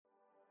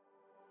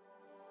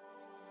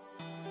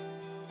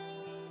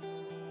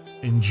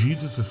In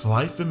Jesus'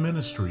 life and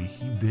ministry,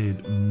 he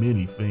did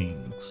many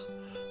things,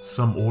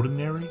 some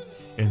ordinary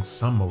and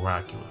some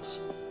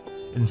miraculous.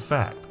 In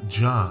fact,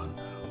 John,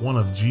 one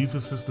of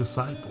Jesus'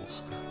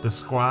 disciples,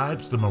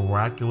 describes the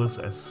miraculous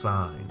as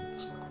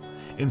signs.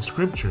 In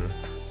Scripture,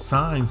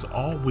 signs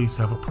always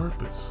have a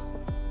purpose.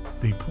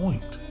 They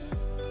point.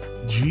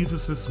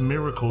 Jesus'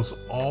 miracles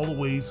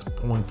always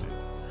pointed.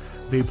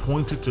 They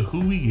pointed to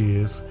who he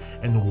is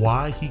and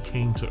why he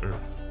came to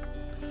earth.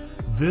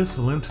 This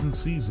Lenten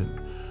season,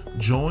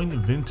 join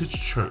Vintage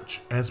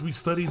Church as we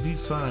study these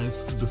signs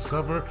to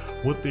discover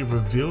what they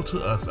reveal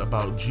to us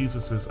about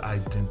Jesus'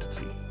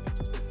 identity.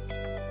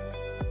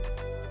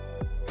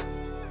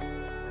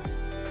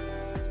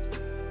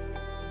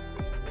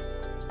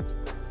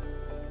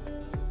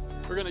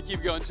 We're going to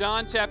keep going.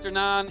 John chapter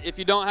 9. If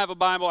you don't have a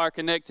Bible, our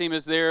Connect team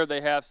is there.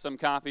 They have some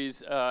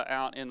copies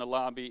out in the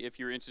lobby if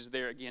you're interested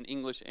there. Again,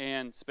 English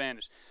and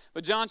Spanish.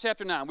 But John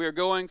chapter 9, we are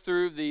going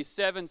through the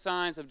 7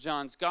 signs of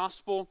John's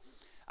gospel.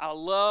 I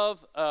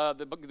love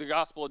the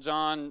Gospel of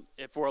John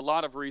for a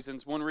lot of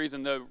reasons. One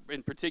reason, though,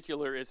 in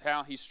particular, is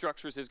how he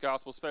structures his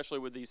gospel, especially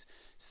with these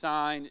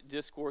sign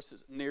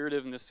discourses,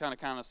 narrative, and this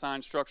kind of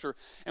sign structure.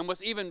 And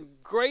what's even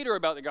greater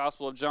about the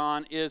Gospel of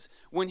John is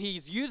when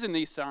he's using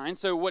these signs.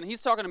 So when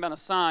he's talking about a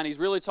sign, he's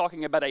really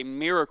talking about a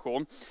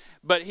miracle.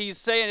 But he's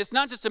saying it's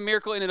not just a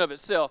miracle in and of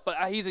itself, but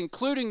he's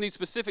including these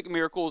specific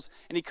miracles,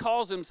 and he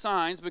calls them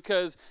signs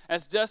because,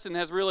 as Dustin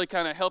has really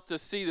kind of helped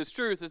us see this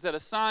truth, is that a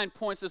sign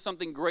points to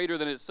something greater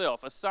than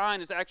itself. A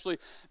sign is actually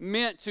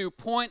meant to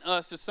point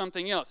us to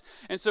something else.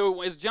 And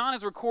so as John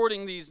is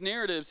recording these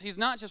narratives, he's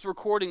not just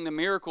recording the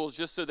miracles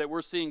just so that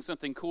we're seeing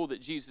something cool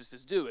that Jesus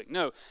is doing.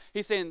 No,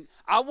 he's saying,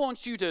 I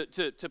want you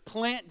to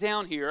plant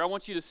down here. I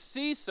want you to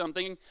see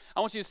something. I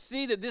want you to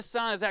see that this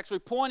sign is actually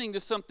pointing to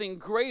something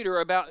greater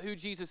about who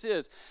Jesus is.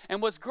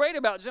 And what's great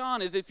about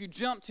John is if you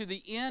jump to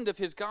the end of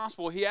his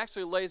gospel, he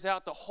actually lays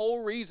out the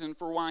whole reason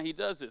for why he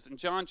does this. In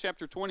John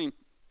chapter 20,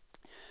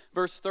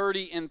 verse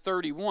 30 and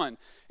 31.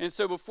 And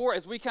so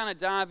as we kind of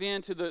dive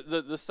into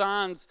the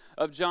signs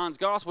of John's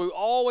gospel, we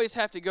always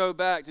have to go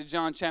back to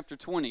John chapter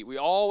 20. We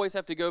always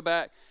have to go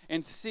back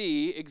and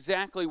see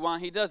exactly why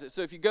he does it.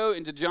 So if you go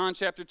into John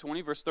chapter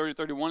 20, verse 30 to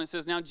 31, it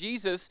says, Now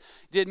Jesus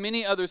did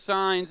many other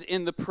signs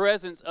in the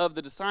presence of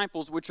the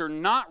disciples, which are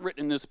not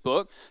written in this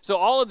book. So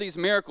all of these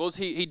miracles,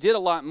 he did a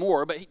lot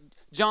more, but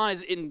John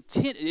has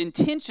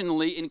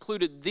intentionally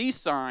included these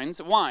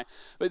signs. Why?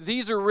 But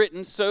these are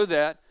written so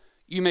that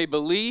you may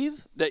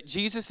believe that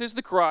Jesus is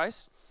the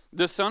Christ,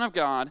 the Son of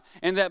God,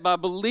 and that by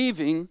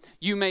believing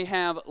you may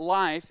have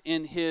life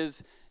in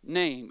his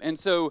name. And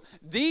so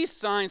these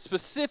signs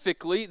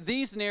specifically,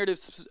 these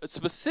narratives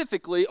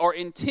specifically are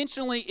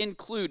intentionally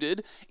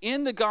included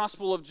in the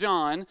Gospel of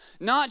John,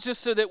 not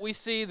just so that we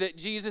see that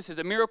Jesus is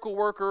a miracle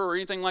worker or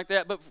anything like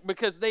that, but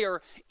because they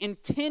are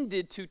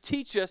intended to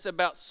teach us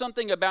about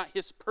something about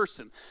his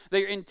person.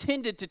 They are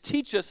intended to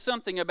teach us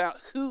something about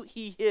who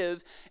he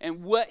is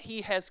and what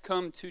he has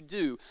come to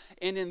do.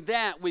 And in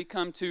that we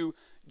come to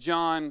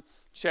John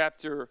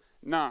chapter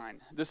 9.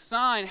 The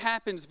sign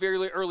happens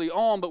very early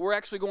on, but we're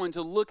actually going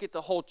to look at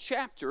the whole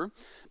chapter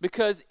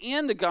because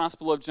in the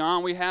Gospel of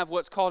John, we have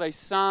what's called a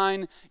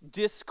sign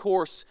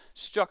discourse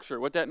structure.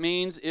 What that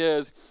means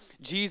is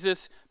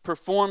Jesus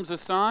performs a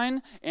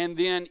sign, and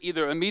then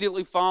either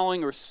immediately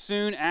following or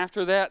soon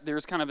after that,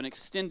 there's kind of an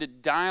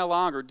extended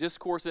dialogue or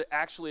discourse that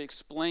actually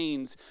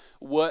explains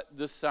what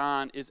the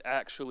sign is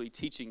actually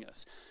teaching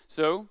us.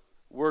 So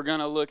we're going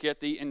to look at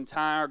the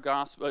entire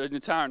chapter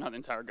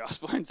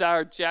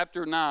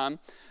 9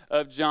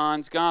 of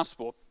John's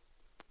gospel.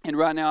 And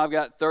right now I've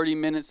got 30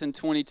 minutes and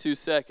 22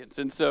 seconds.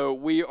 And so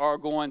we are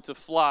going to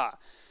fly.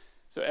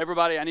 So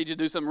everybody, I need you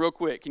to do something real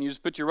quick. Can you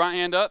just put your right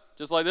hand up,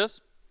 just like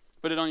this?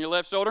 Put it on your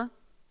left shoulder.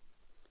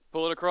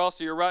 Pull it across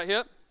to your right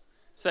hip.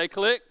 Say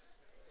click.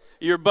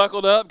 You're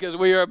buckled up because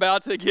we are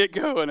about to get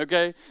going,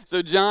 okay?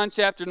 So John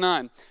chapter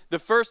 9. The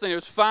first thing,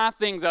 there's 5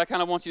 things that I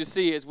kind of want you to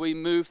see as we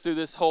move through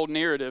this whole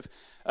narrative,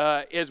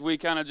 as we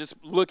kind of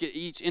just look at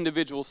each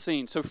individual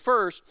scene. So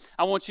first,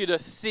 I want you to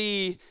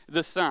see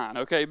the sign,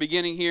 okay?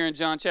 Beginning here in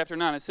John chapter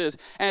 9, it says,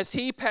 As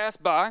he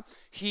passed by,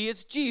 he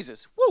is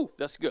Jesus. Woo,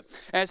 that's good.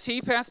 As he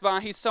passed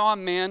by, he saw a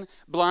man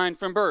blind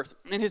from birth.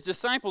 And his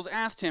disciples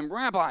asked him,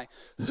 Rabbi,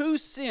 who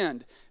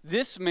sinned,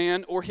 this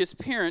man or his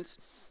parents,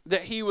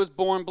 that he was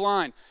born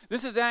blind?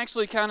 This is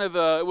actually kind of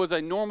it was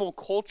a normal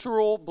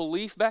cultural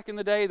belief back in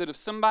the day that if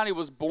somebody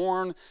was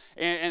born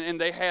and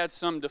they had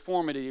some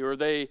deformity or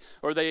they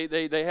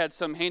had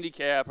some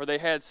handicap or they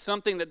had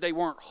something that they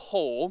weren't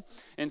whole,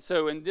 and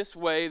so in this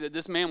way that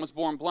this man was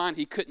born blind,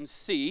 he couldn't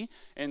see,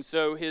 and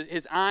so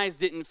his eyes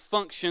didn't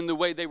function the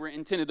way they were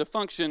intended to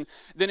function,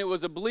 then it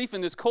was a belief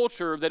in this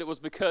culture that it was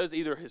because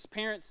either his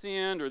parents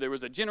sinned or there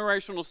was a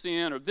generational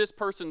sin or this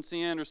person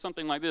sinned or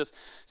something like this.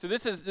 So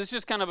this is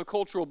just kind of a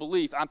cultural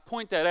belief. I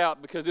point that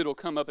out because it'll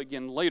come up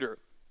again later.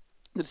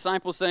 The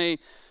disciples say,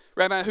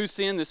 Rabbi, who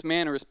sinned, this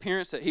man or his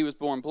parents, that he was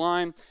born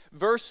blind?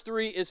 Verse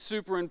 3 is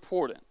super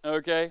important,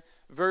 okay?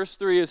 Verse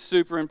 3 is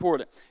super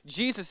important.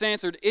 Jesus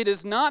answered, "It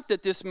is not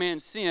that this man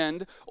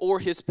sinned or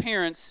his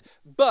parents,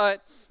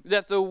 but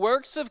that the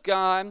works of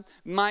God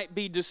might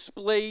be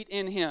displayed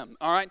in him."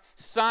 All right.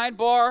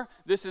 Sidebar.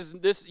 This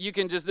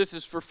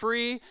is for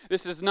free.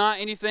 This is not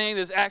anything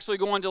that's actually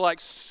going to like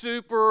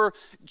super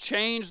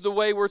change the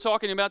way we're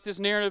talking about this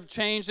narrative,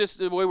 change this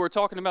the way we're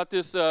talking about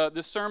this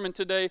sermon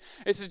today.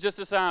 This is just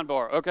a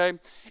sidebar. Okay.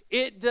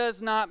 It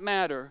does not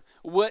matter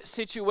what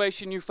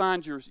situation you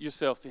find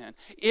yourself in.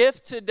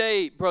 If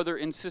today, brother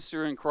and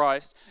sister in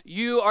Christ,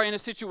 you are in a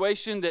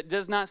situation that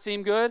does not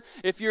seem good,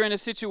 if you're in a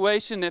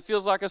situation that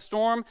feels like a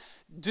storm,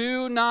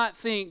 do not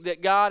think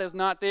that God is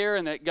not there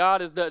and that God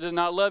does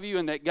not love you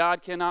and that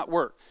God cannot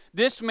work.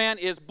 This man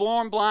is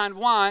born blind.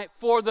 Why?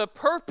 For the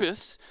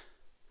purpose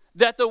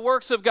that the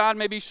works of God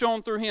may be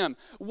shown through him.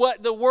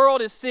 What the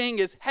world is seeing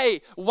is,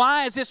 hey,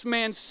 why is this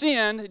man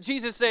sinned?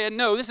 Jesus said,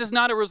 no, this is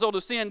not a result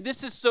of sin.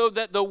 This is so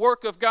that the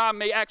work of God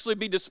may actually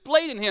be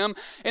displayed in him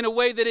in a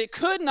way that it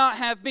could not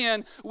have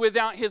been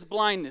without his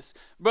blindness.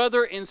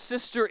 Brother and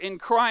sister in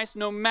Christ,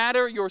 no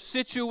matter your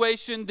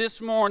situation this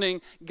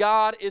morning,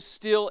 God is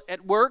still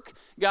at work.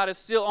 God is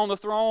still on the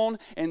throne,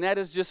 and that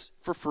is just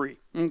for free,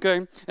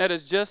 okay? That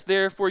is just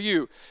there for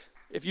you.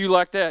 If you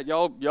like that,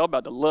 y'all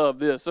about to love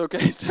this.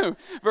 Okay, so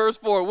verse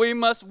 4, "We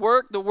must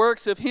work the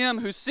works of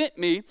him who sent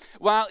me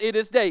while it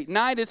is day.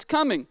 Night is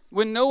coming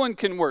when no one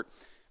can work."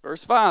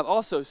 Verse 5,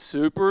 also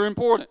super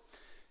important.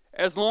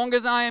 "As long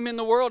as I am in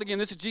the world," again,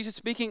 this is Jesus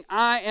speaking,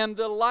 "I am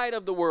the light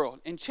of the world."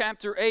 In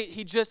chapter 8,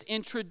 he just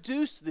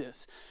introduced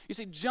this. You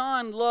see,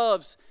 John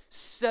loves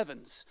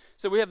sevens.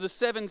 So we have the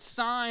 7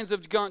 signs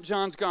of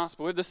John's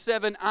gospel. We have the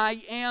 7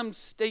 I am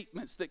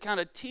statements that kind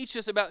of teach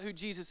us about who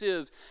Jesus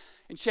is.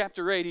 In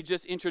chapter 8, he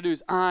just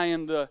introduced, "I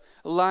am the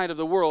light of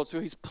the world." So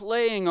he's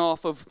playing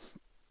off of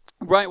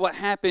what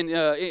happened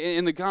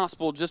in the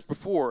gospel just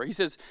before. He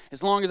says,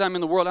 "As long as I'm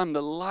in the world, I'm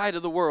the light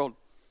of the world."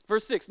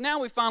 Verse 6, now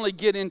we finally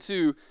get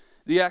into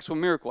the actual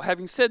miracle.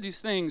 "Having said these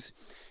things,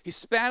 he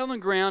spat on the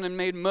ground and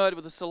made mud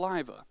with the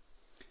saliva.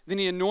 Then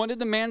he anointed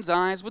the man's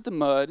eyes with the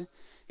mud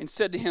and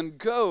said to him,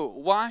 'Go,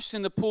 wash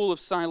in the pool of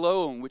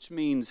Siloam,'" which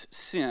means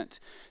sent.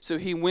 So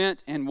he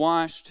went and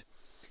washed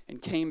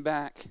and came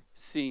back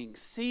seeing.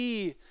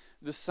 See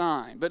the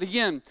sign. But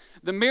again,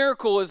 the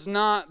miracle is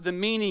not the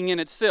meaning in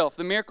itself.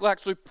 The miracle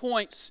actually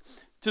points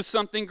to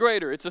something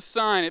greater. It's a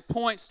sign. It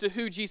points to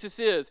who Jesus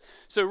is.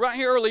 So right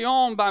here early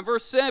on by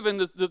verse 7,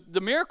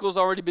 the miracle's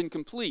already been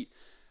complete.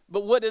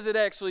 But what does it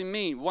actually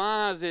mean?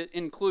 Why is it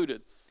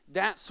included?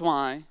 That's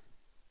why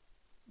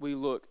we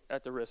look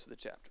at the rest of the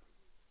chapter.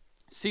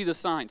 See the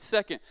sign.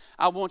 Second,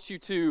 I want you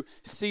to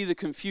see the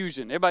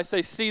confusion. Everybody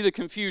say, see the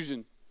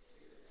confusion.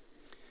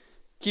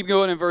 Keep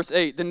going in verse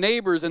 8. "The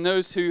neighbors and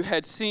those who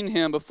had seen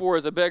him before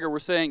as a beggar were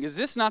saying, 'Is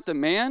this not the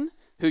man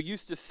who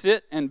used to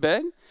sit and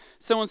beg?'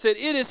 Someone said,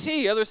 'It is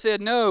he.' Others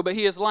said, 'No, but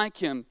he is like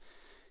him.'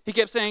 He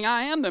kept saying,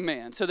 'I am the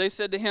man.' So they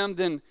said to him,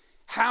 'Then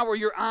how were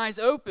your eyes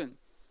open?'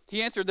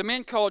 He answered, 'The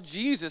man called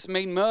Jesus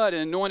made mud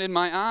and anointed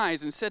my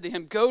eyes and said to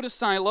him, 'Go to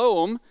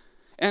Siloam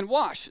and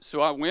wash.' So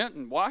I went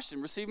and washed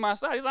and received my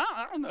sight.'" He said,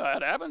 I don't know how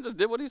it happened. Just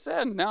did what he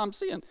said, and now I'm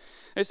seeing.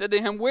 They said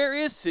to him, "Where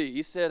is he?"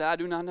 He said, "I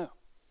do not know."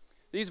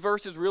 These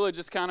verses really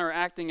just kind of are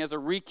acting as a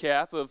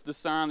recap of the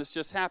sign that's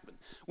just happened.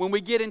 When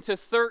we get into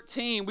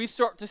 13, we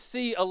start to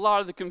see a lot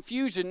of the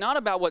confusion, not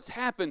about what's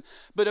happened,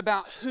 but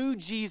about who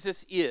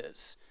Jesus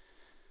is.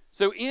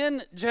 So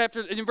in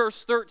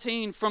verse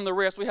 13 from the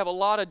rest, we have a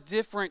lot of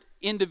different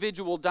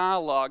individual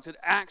dialogues that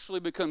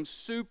actually become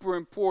super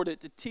important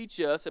to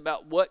teach us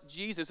about what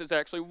Jesus is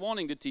actually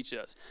wanting to teach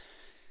us.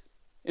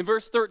 In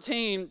verse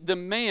 13, the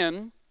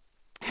man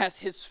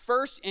has his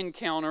first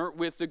encounter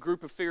with the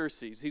group of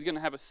Pharisees. He's going to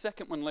have a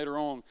second one later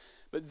on.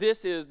 But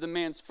this is the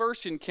man's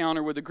first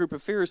encounter with a group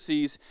of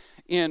Pharisees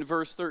in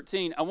verse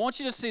 13. I want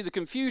you to see the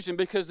confusion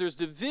because there's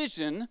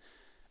division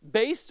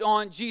based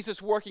on Jesus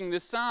working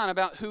this sign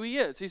about who he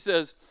is. He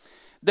says,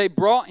 "They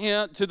brought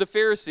him to the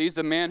Pharisees,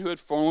 the man who had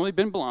formerly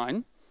been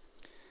blind.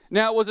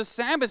 Now it was a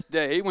Sabbath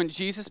day when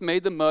Jesus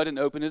made the mud and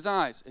opened his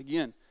eyes."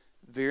 Again,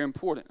 very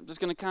important. I'm just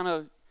going to kind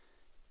of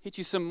hit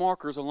you some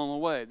markers along the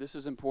way. This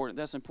is important.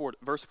 That's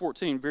important. Verse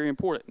 14, very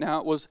important. "Now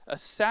it was a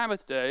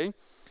Sabbath day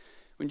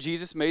when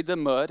Jesus made the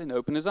mud and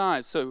opened his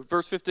eyes." So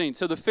verse 15,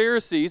 "So the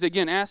Pharisees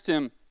again asked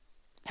him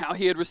how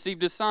he had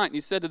received his sight. And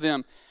he said to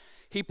them,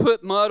 'He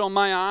put mud on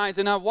my eyes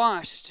and I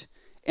washed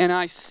and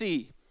I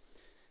see.'"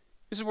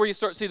 This is where you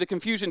start to see the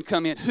confusion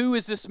come in. Who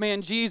is this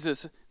man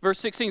Jesus? Verse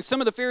 16,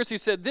 "Some of the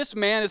Pharisees said, 'This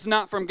man is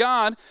not from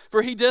God,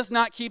 for he does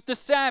not keep the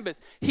Sabbath.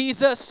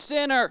 He's a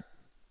sinner.'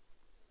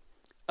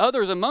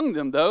 Others among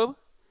them, though,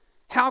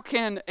 'How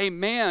can a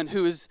man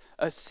who is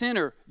a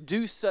sinner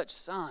do such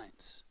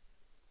signs?'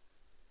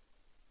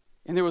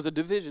 And there was a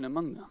division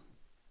among them.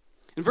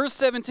 In verse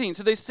 17,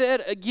 "So they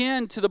said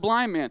again to the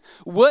blind man,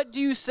 'What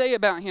do you say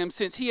about him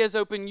since he has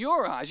opened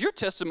your eyes? Your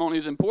testimony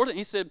is important.'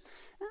 He said,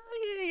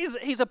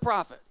 'He's a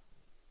prophet.'"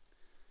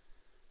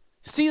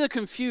 See the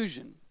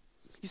confusion.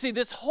 You see,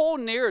 this whole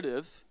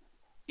narrative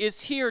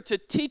is here to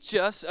teach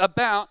us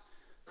about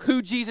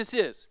who Jesus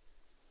is.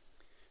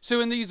 So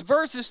in these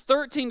verses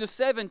 13 to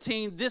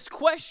 17, this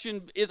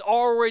question is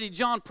already,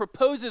 John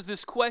proposes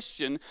this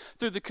question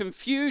through the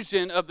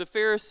confusion of the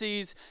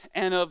Pharisees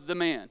and of the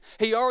man.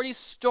 He already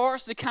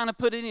starts to kind of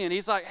put it in.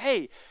 He's like,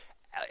 hey,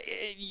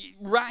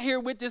 right here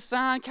with this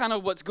sign, kind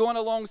of what's going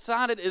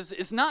alongside it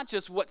is not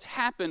just what's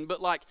happened, but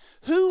like,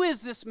 who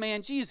is this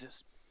man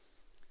Jesus?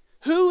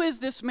 Who is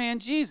this man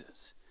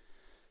Jesus?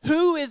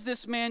 Who is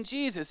this man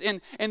Jesus?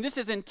 And this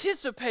is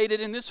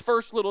anticipated in this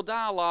first little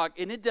dialogue,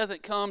 and it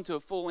doesn't come to a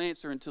full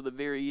answer until the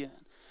very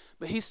end.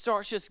 But he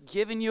starts just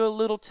giving you a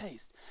little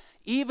taste.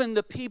 Even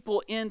the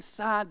people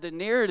inside the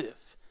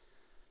narrative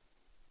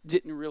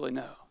didn't really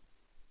know.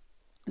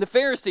 The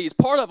Pharisees,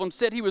 part of them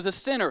said he was a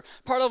sinner.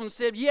 Part of them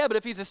said, yeah, but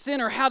if he's a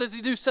sinner, how does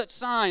he do such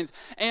signs?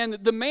 And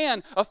the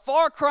man, a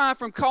far cry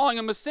from calling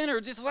him a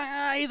sinner, just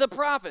like, he's a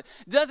prophet.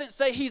 Doesn't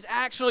say he's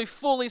actually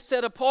fully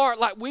set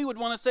apart like we would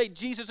want to say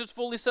Jesus is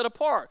fully set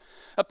apart.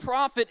 A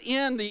prophet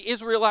in the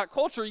Israelite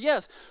culture,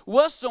 yes,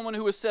 was someone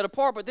who was set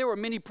apart, but there were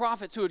many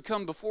prophets who had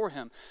come before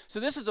him. So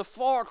this is a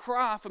far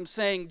cry from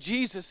saying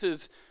Jesus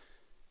is,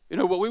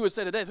 what we would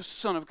say today, the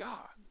Son of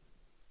God.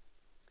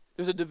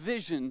 There's a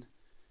division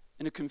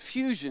and a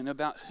confusion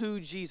about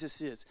who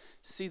Jesus is.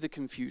 See the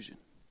confusion.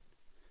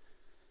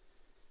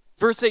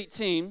 Verse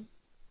 18,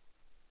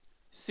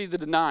 see the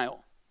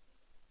denial.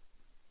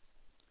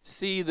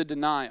 See the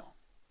denial.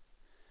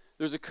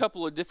 There's a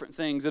couple of different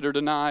things that are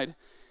denied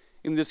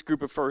in this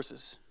group of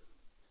verses.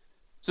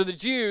 So the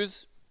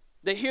Jews,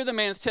 they hear the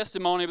man's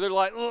testimony, but they're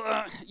like,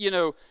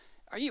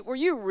 were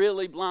you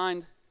really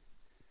blind?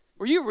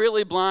 Were you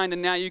really blind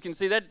and now you can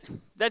see? That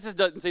just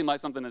doesn't seem like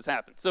something that's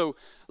happened. So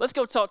let's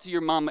go talk to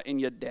your mama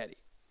and your daddy.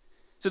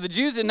 So the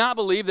Jews did not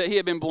believe that he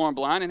had been born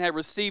blind and had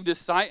received his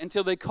sight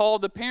until they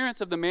called the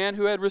parents of the man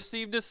who had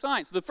received his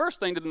sight. So the first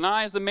thing to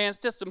deny is the man's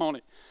testimony.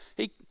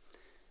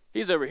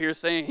 He's over here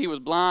saying he was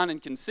blind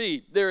and can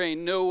see. There ain't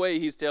no way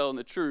he's telling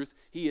the truth.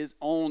 He has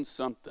owned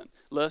something.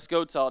 Let's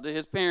go talk to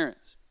his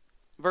parents.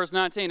 Verse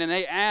 19, and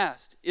they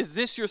asked, is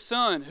this your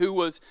son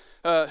who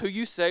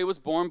you say was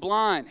born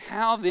blind?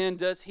 How then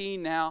does he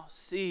now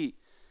see?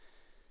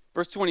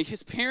 Verse 20,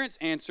 his parents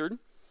answered,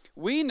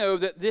 we know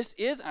that this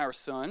is our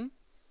son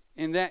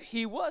and that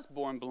he was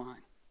born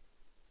blind.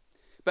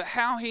 But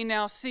how he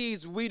now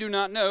sees we do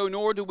not know,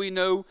 nor do we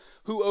know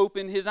who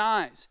opened his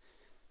eyes.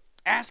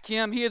 Ask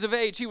him, he is of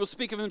age, he will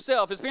speak of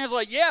himself. His parents are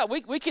like, yeah,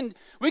 we can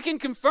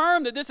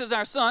confirm that this is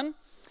our son.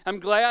 I'm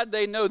glad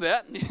they know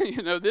that.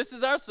 This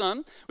is our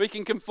son. We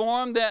can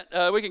confirm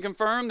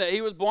that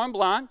he was born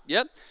blind.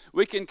 Yep.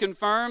 We can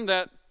confirm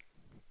that,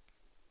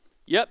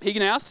 he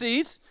now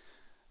sees.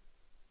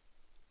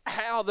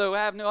 How, though, I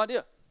have no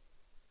idea.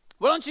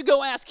 Why don't you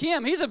go ask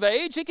him? He's of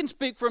age. He can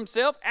speak for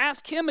himself.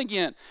 Ask him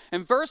again.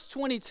 And verse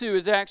 22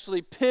 is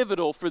actually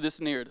pivotal for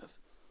this narrative.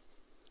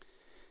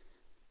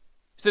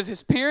 It says,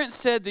 his parents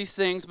said these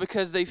things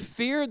because they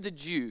feared the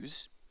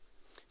Jews.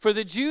 For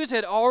the Jews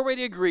had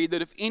already agreed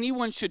that if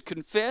anyone should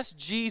confess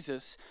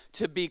Jesus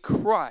to be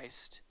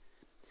Christ,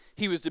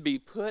 he was to be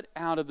put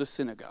out of the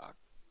synagogue.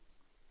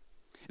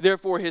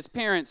 Therefore, his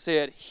parents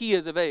said, he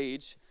is of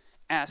age,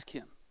 ask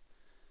him.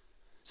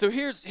 So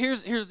here's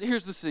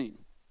the scene.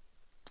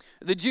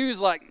 The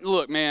Jews like,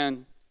 look,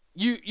 man,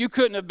 you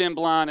couldn't have been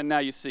blind and now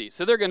you see.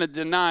 So they're going to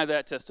deny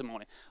that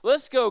testimony.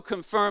 Let's go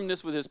confirm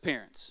this with his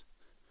parents.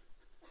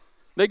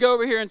 They go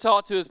over here and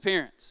talk to his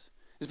parents.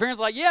 His parents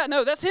are like, yeah,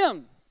 no, that's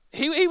him.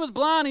 He was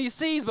blind and he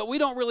sees, but we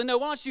don't really know.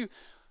 Why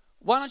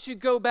don't you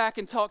go back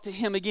and talk to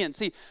him again?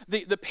 See,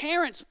 the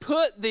parents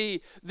put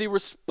the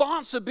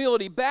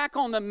responsibility back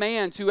on the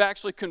man to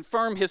actually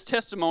confirm his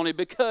testimony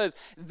because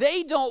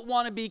they don't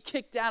want to be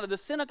kicked out of the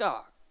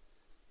synagogue.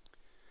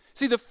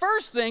 See, the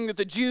first thing that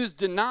the Jews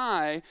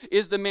deny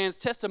is the man's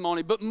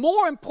testimony, but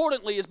more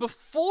importantly is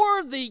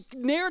before the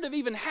narrative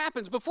even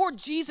happens, before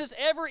Jesus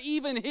ever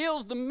even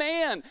heals the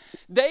man,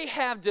 they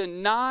have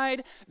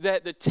denied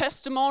that the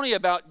testimony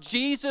about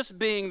Jesus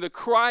being the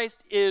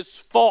Christ is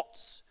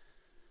false.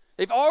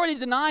 They've already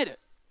denied it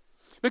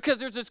because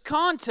there's this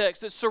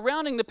context that's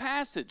surrounding the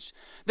passage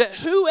that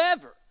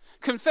whoever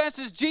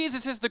confesses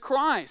Jesus is the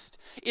Christ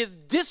is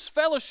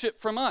disfellowship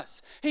from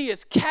us. He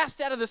is cast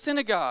out of the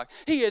synagogue.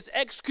 He is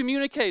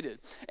excommunicated.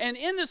 And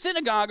in the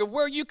synagogue of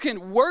where you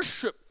can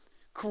worship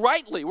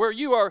rightly, where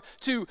you are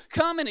to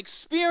come and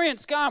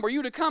experience God, where you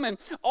are to come and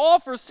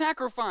offer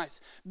sacrifice,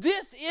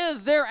 this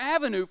is their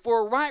avenue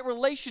for a right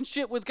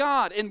relationship with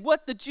God. And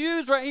what the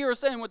Jews right here are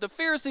saying, what the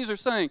Pharisees are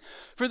saying,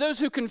 for those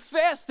who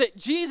confess that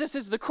Jesus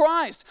is the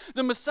Christ,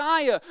 the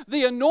Messiah,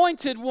 the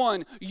anointed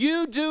one,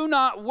 you do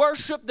not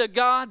worship the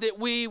God that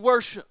we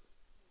worship.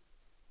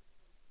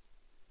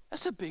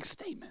 That's a big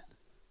statement.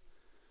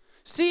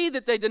 See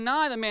that they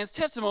deny the man's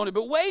testimony,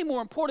 but way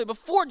more important,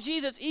 before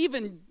Jesus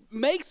even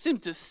makes him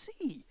to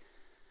see,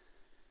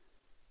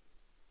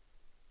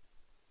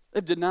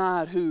 they've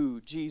denied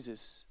who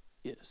Jesus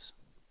is.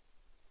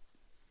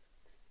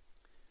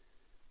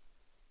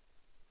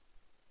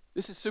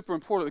 This is super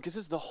important because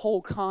this is the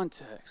whole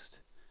context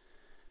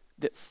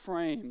that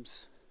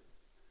frames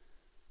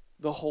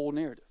the whole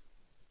narrative.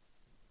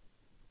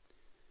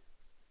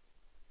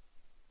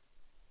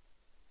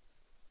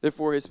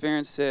 Therefore, his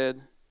parents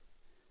said,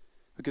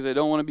 because they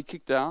don't want to be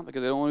kicked out,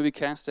 because they don't want to be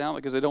cast out,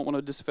 because they don't want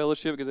to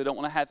disfellowship, because they don't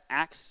want to have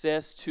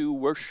access to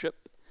worship.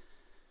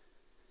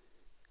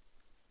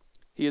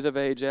 He is of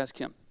age, ask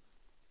him.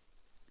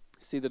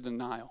 See the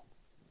denial.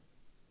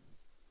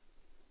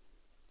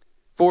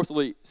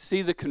 Fourthly,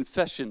 see the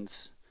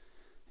confessions.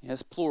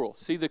 Yes, plural.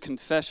 See the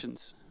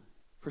confessions.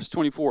 Verse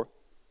 24.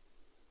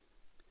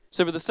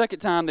 So for the second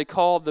time, they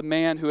called the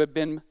man who had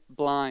been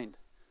blind.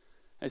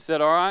 They said,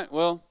 all right,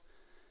 well,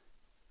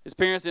 his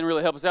parents didn't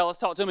really help us out. Let's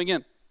talk to him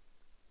again.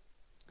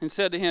 And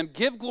said to him,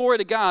 give glory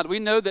to God. We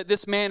know that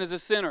this man is a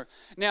sinner.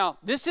 Now,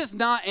 this is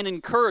not an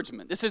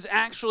encouragement. This is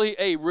actually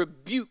a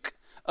rebuke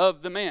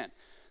of the man.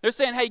 They're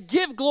saying, hey,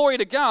 give glory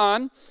to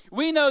God.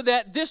 We know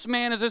that this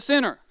man is a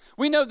sinner.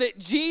 We know that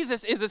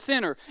Jesus is a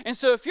sinner. And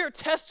so if you're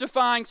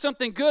testifying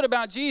something good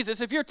about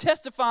Jesus, if you're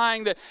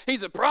testifying that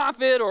he's a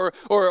prophet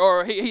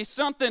or he's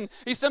something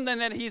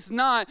that he's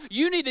not,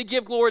 you need to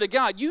give glory to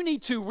God. You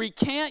need to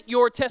recant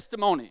your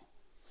testimony.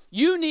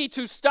 You need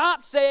to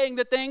stop saying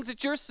the things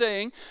that you're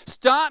saying.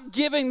 Stop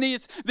giving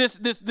this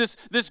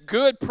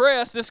good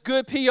press, this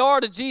good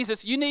PR to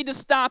Jesus. You need to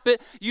stop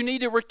it. You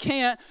need to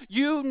recant.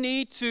 You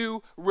need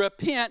to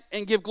repent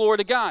and give glory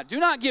to God.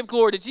 Do not give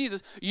glory to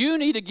Jesus. You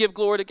need to give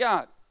glory to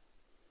God.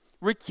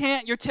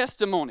 Recant your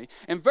testimony.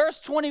 And verse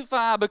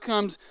 25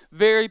 becomes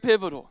very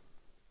pivotal.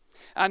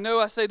 I know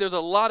I say there's a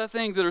lot of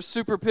things that are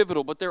super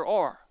pivotal, but there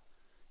are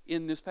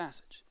in this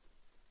passage.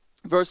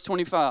 Verse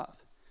 25.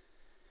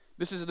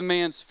 This is the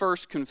man's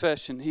first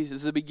confession. This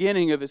is the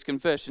beginning of his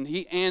confession.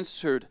 He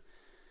answered,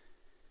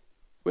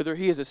 whether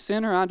he is a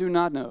sinner, I do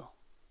not know.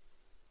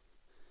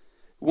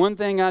 One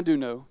thing I do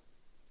know,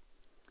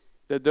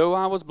 that though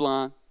I was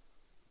blind,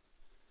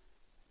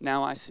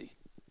 now I see.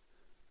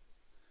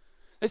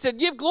 They said,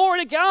 give glory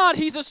to God.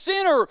 He's a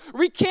sinner.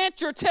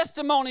 Recant your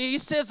testimony. He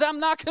says, I'm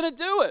not going to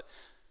do it.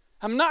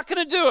 I'm not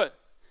going to do it.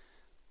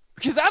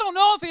 Because I don't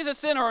know if he's a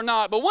sinner or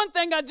not. But one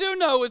thing I do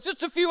know is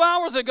just a few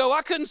hours ago,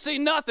 I couldn't see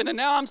nothing, and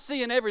now I'm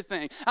seeing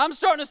everything. I'm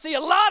starting to see a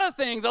lot of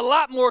things a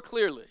lot more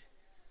clearly.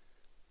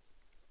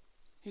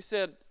 He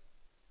said,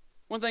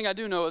 one thing I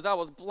do know is I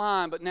was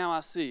blind, but now I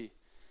see.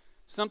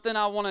 Something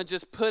I want to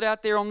just put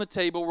out there on the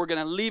table. We're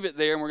going to leave it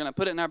there, and we're going to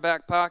put it in our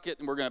back pocket,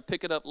 and we're going to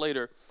pick it up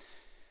later.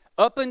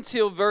 Up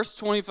until verse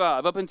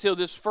 25, up until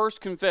this first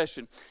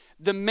confession,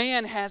 the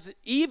man has,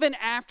 even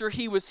after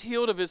he was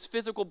healed of his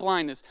physical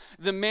blindness,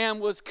 the man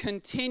was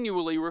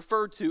continually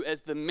referred to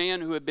as the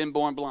man who had been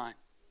born blind.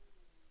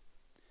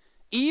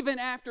 Even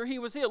after he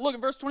was healed. Look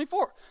at verse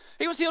 24.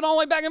 He was healed all the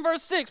way back in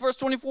verse 6, verse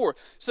 24.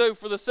 So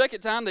for the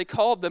second time, they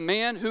called the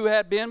man who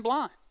had been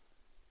blind.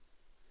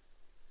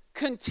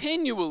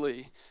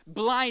 Continually,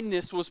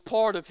 blindness was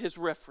part of his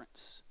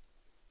reference.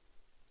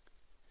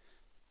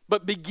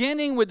 But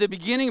beginning with the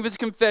beginning of his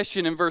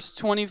confession in verse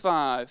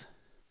 25,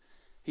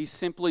 he's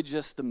simply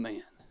just the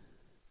man.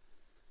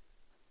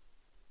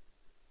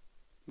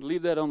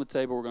 Leave that on the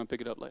table. We're going to pick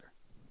it up later.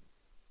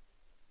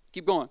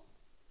 Keep going.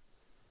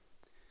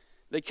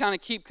 They kind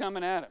of keep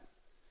coming at him.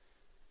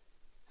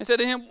 They said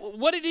to him,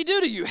 what did he do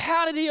to you?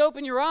 How did he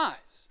open your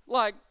eyes?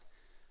 Like,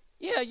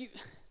 yeah,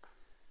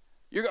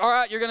 you're all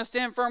right, you're going to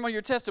stand firm on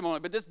your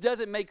testimony, but this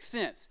doesn't make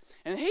sense.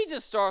 And he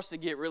just starts to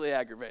get really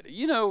aggravated.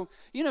 You know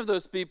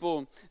those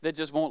people that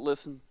just won't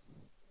listen?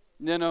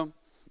 You know,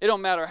 it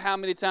don't matter how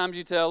many times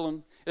you tell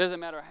them. It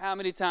doesn't matter how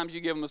many times you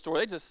give them a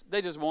story.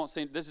 They just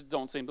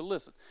don't seem to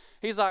listen.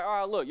 He's like, all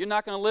right, look, you're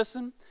not going to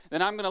listen.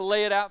 Then I'm going to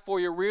lay it out for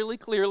you really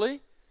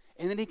clearly.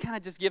 And then he kind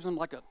of just gives them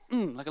like a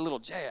little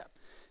jab.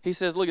 He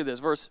says, look at this,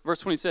 verse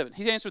 27.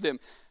 He answered them,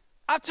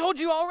 I told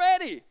you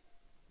already.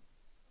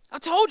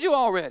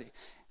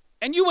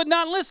 And you would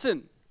not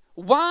listen.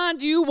 Why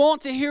do you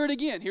want to hear it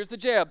again? Here's the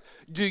jab.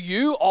 Do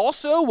you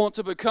also want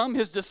to become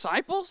his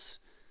disciples?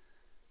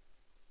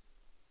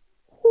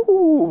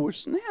 Ooh,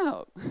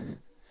 snap.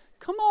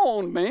 Come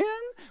on, man.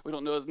 We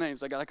don't know his name,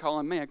 so I got to call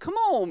him man. Come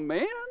on,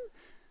 man.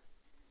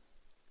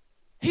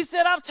 He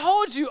said, I've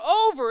told you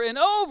over and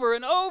over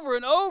and over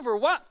and over.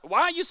 Why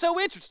are you so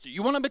interested?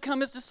 You want to become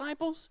his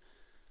disciples?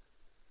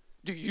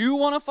 Do you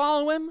want to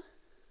follow him?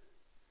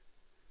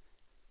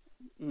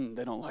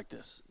 They don't like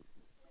this.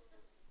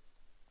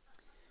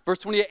 Verse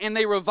 28, and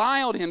they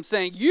reviled him,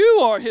 saying,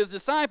 you are his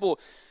disciple,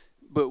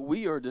 but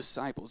we are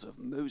disciples of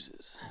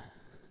Moses.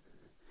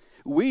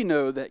 We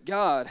know that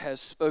God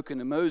has spoken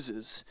to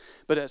Moses,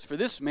 but as for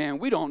this man,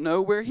 we don't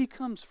know where he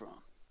comes from.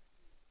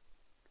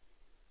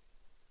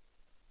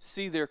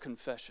 See their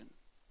confession.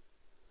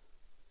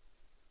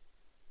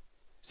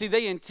 See,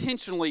 they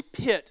intentionally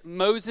pit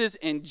Moses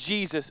and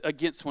Jesus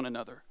against one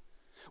another.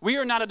 We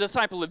are not a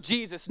disciple of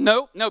Jesus.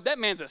 No, that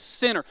man's a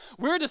sinner.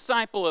 We're a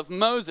disciple of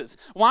Moses.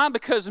 Why?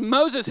 Because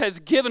Moses has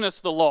given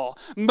us the law.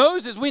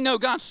 Moses, we know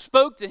God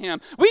spoke to him.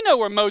 We know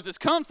where Moses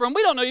comes from.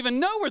 We don't even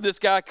know where this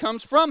guy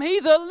comes from.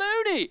 He's a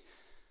loony.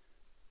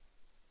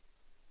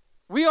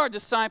 We are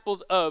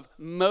disciples of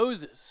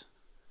Moses.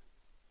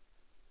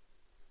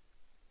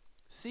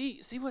 See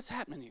what's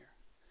happening here.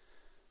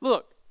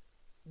 Look,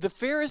 the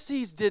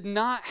Pharisees did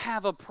not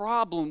have a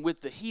problem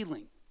with the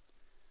healing.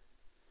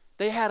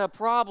 They had a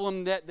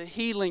problem that the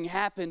healing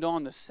happened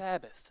on the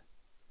Sabbath.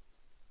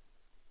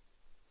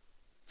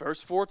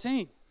 Verse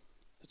 14.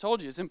 I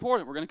told you, it's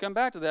important. We're going to come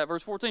back to that.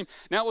 Verse 14.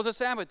 Now it was a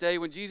Sabbath day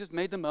when Jesus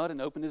made the mud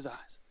and opened his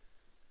eyes.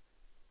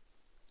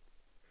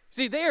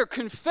 See, they are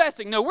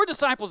confessing, no, we're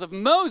disciples of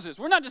Moses.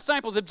 We're not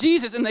disciples of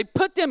Jesus. And they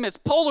put them as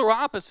polar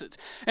opposites.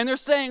 And they're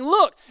saying,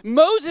 look,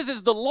 Moses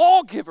is the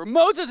lawgiver.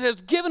 Moses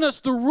has given us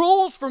the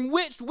rules from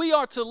which we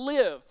are to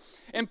live.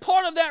 And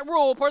part of that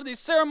rule, part of the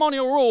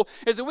ceremonial rule,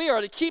 is that we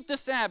are to keep the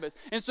Sabbath.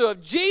 And so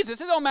if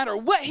Jesus, it don't matter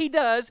what he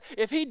does,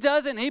 if he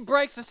doesn't, he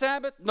breaks the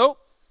Sabbath, nope,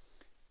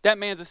 that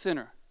man's a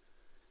sinner.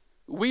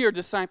 We are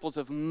disciples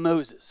of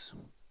Moses.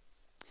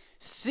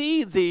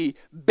 See the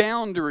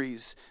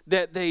boundaries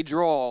that they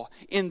draw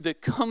in the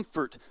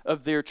comfort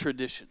of their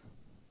tradition.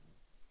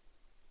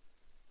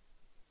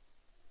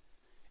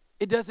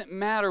 It doesn't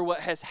matter what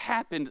has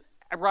happened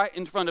right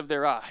in front of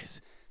their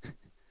eyes.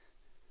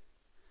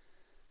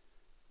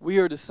 We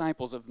are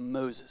disciples of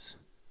Moses.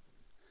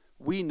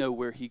 We know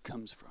where he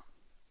comes from.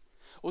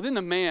 Well, then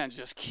the man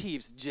just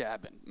keeps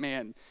jabbing.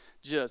 Man,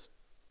 just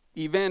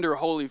Evander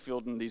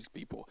Holyfield and these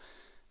people.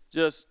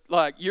 Just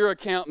like, your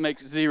account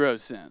makes 0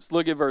 sense.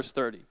 Look at verse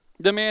 30.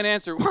 The man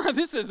answered, wow,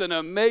 this is an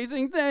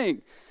amazing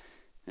thing.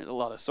 There's a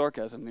lot of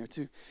sarcasm there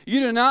too.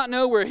 You do not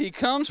know where he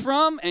comes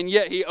from, and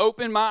yet he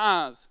opened my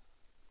eyes.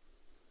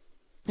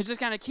 He just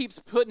kind of keeps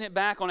putting it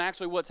back on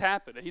actually what's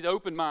happened. He's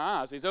opened my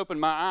eyes. He's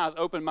opened my eyes,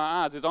 opened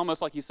my eyes. It's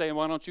almost like he's saying,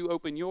 why don't you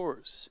open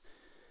yours?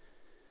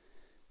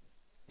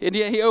 And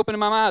yet he opened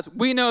my eyes.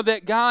 We know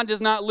that God does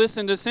not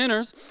listen to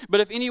sinners, but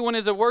if anyone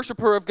is a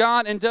worshiper of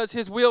God and does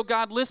his will,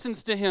 God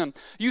listens to him.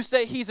 You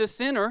say he's a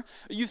sinner.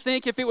 You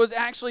think if it was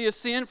actually a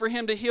sin for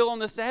him to heal on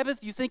the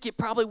Sabbath, you think it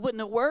probably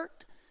wouldn't have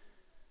worked?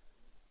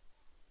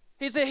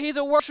 He said he's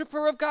a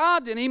worshiper of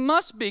God, and he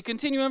must be.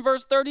 Continue in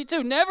verse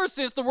 32. Never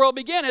since the world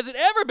began has it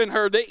ever been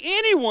heard that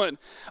anyone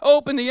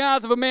opened the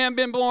eyes of a man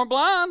been born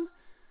blind.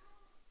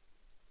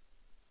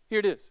 Here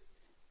it is.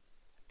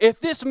 If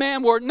this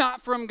man were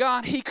not from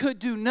God, he could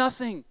do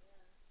nothing.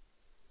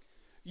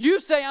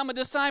 You say I'm a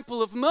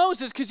disciple of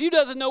Moses because you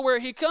doesn't know where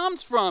he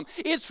comes from.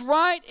 It's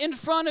right in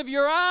front of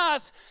your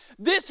eyes.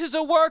 This is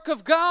a work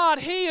of God.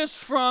 He is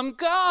from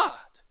God.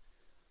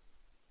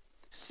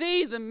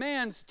 See the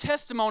man's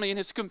testimony and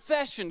his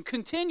confession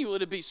continually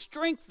to be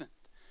strengthened.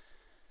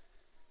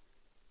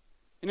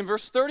 And in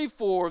verse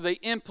 34, they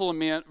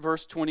implement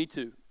verse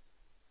 22.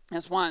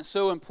 That's why it's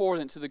so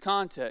important to the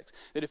context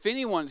that if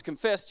anyone's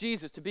confessed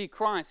Jesus to be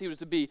Christ, he was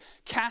to be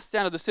cast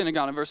out of the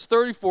synagogue. In verse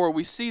 34,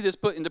 we see this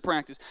put into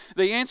practice.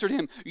 They answered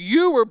him,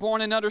 you were born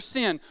in utter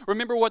sin.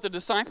 Remember what the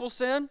disciples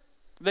said?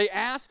 They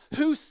asked,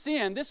 who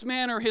sinned, this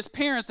man or his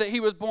parents, that he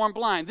was born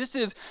blind? This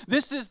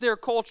is their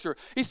culture.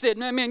 He said,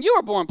 no, man, you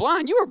were born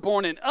blind. You were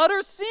born in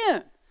utter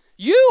sin.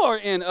 You are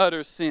in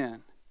utter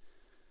sin.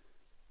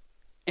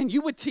 And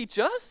you would teach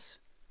us,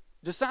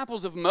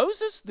 disciples of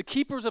Moses, the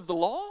keepers of the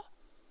law?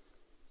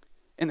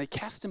 And they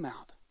cast him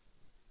out.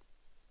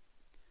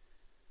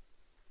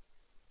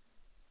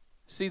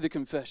 See the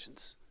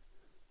confessions.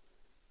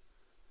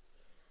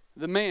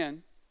 The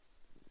man,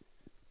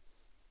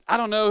 I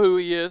don't know who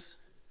he is.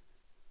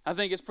 I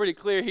think it's pretty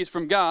clear he's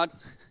from God.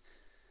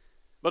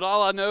 But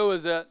all I know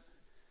is that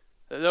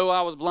though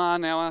I was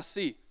blind, now I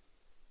see.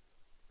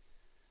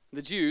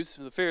 The Jews,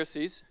 or the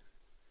Pharisees,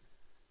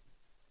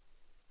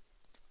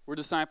 were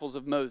disciples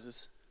of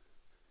Moses.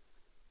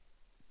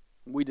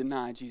 We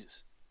deny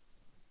Jesus.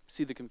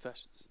 See the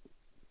confessions.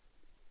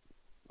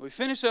 We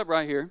finish up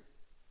right here.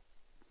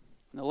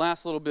 The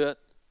last little bit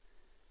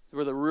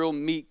where the real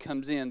meat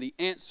comes in. The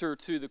answer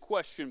to the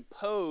question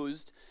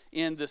posed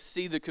in the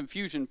see the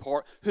confusion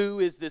part. Who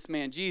is this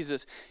man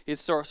Jesus? It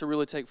starts to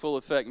really take full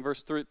effect in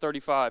verse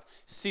 35.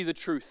 See the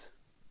truth.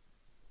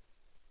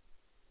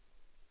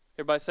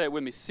 Everybody say it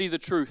with me. See the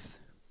truth.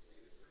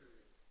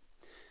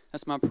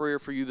 That's my prayer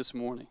for you this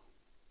morning.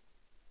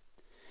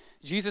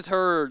 Jesus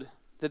heard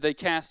that they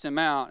cast him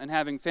out, and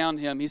having found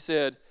him, he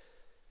said,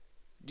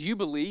 do you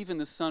believe in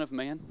the Son of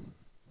Man?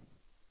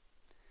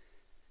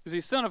 Because the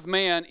Son of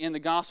Man in the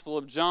Gospel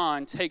of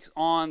John takes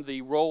on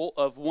the role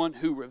of one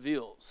who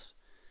reveals.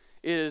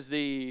 It is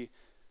the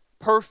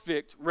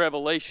perfect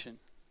revelation,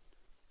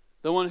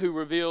 the one who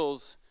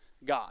reveals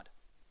God.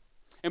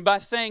 And by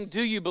saying,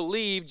 do you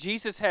believe,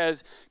 Jesus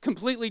has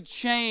completely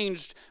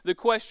changed the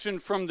question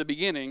from the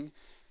beginning.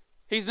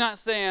 He's not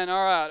saying,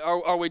 all right,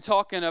 are we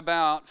talking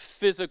about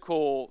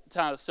physical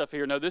kind of stuff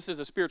here? No, this is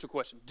a spiritual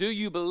question. Do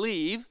you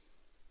believe?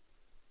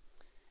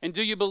 And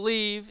do you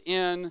believe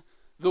in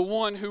the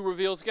one who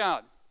reveals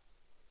God?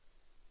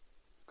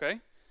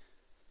 Okay.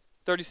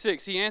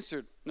 36, he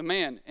answered the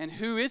man, and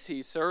who is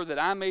he, sir, that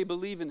I may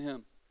believe in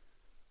him?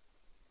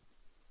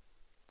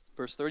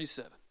 Verse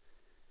 37.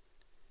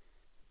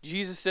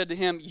 Jesus said to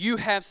him, you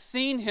have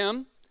seen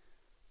him,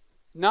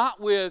 not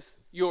with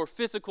your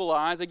physical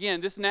eyes.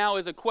 Again, this now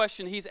is a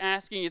question he's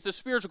asking. It's a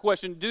spiritual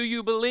question. Do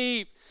you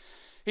believe?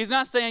 He's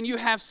not saying you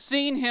have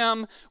seen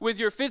him with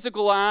your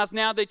physical eyes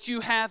now that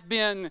you have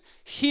been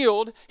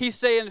healed. He's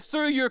saying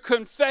through your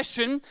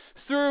confession,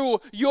 through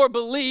your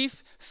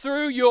belief,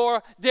 through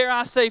your, dare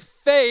I say,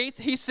 faith,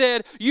 he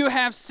said you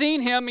have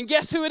seen him. And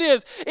guess who it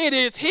is? It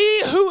is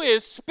he who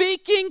is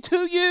speaking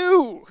to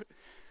you.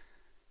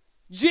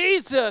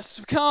 Jesus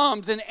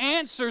comes and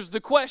answers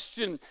the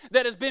question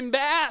that has been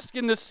asked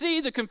in the sea,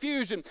 the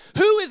confusion.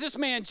 Who is this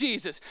man,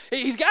 Jesus?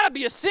 He's got to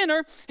be a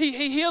sinner. He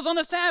heals on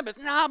the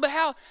Sabbath. Nah, but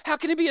how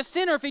can he be a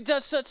sinner if he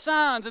does such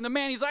signs? And the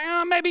man, he's like,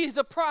 maybe he's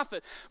a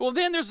prophet. Well,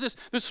 then there's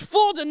this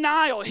full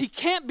denial. He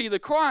can't be the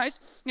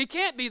Christ. He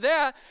can't be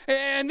that.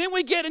 And then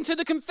we get into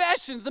the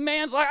confessions. The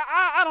man's like,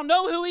 I don't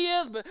know who he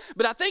is,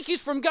 but I think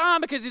he's from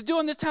God because he's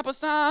doing this type of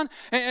sign.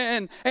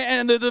 And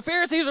the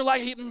Pharisees are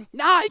like, he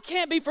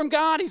can't be from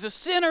God. He's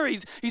a sinner.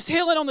 He's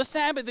healing on the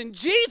Sabbath. And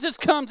Jesus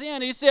comes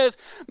in. He says,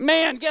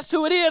 man, guess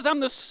who it is? I'm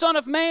the Son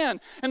of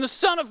Man. And the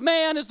Son of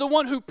Man is the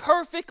one who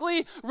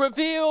perfectly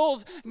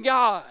reveals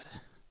God.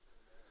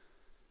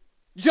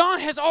 John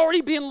has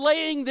already been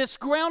laying this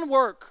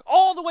groundwork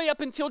all the way up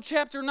until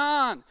chapter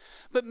 9.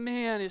 But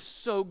man, it's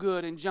so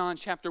good in John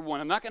chapter 1.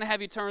 I'm not going to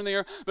have you turn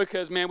there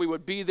because, man, we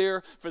would be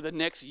there for the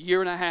next year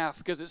and a half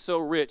because it's so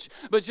rich.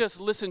 But just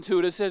listen to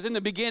it. It says, in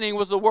the beginning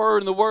was the Word,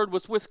 and the Word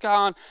was with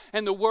God,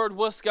 and the Word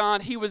was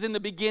God. He was in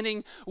the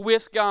beginning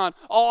with God.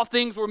 All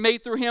things were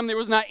made through him. There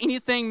was not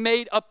anything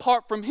made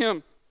apart from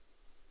him.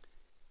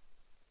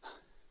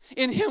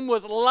 In him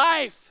was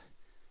life.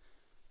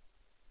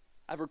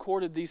 I've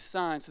recorded these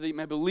signs so that you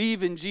may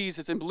believe in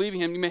Jesus, and believing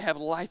him, you may have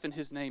life in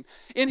his name.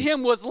 In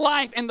him was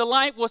life, and the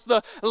light was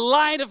the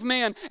light of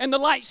man. And the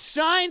light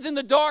shines in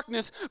the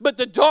darkness, but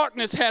the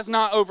darkness has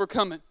not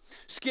overcome it.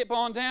 Skip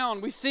on down.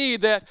 We see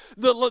that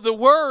the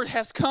Word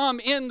has come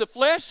in the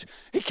flesh.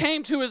 He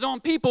came to his own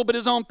people, but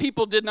his own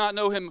people did not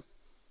know him.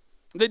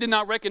 They did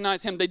not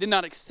recognize him. They did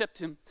not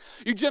accept him.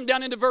 You jump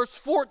down into verse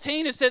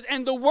 14. It says,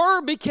 and the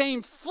Word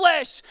became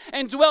flesh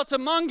and dwelt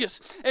among us.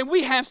 And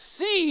we have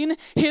seen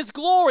his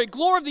glory.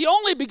 Glory of the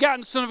only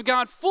begotten Son of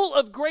God, full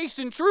of grace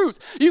and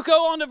truth. You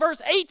go on to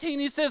verse 18.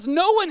 He says,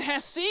 no one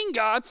has seen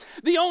God,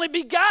 the only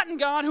begotten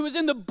God who is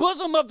in the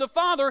bosom of the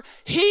Father.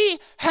 He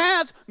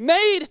has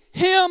made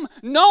him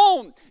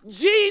known.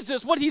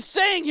 Jesus, what he's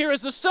saying here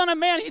is the Son of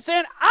Man. He's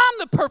saying, I'm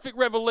the perfect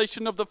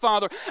revelation of the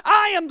Father.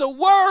 I am the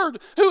Word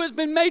who has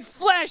been made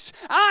flesh.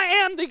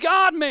 I am the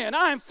God-man.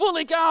 I am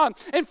fully God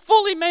and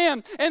fully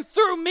man. And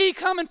through me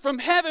coming from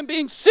heaven,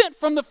 being sent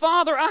from the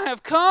Father, I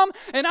have come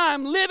and I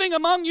am living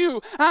among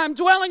you. I am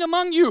dwelling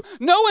among you.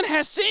 No one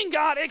has seen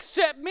God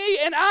except me,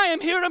 and I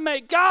am here to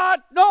make God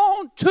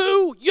known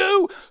to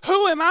you.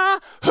 Who am I?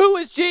 Who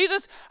is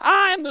Jesus?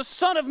 I am the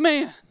Son of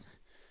Man.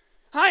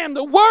 I am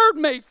the Word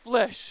made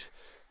flesh.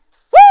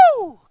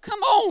 Woo!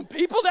 Come on,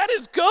 people. That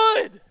is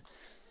good.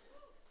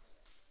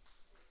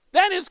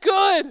 That is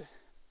good.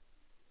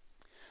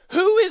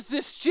 Who is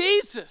this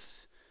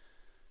Jesus?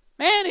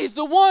 Man, he's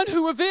the one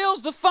who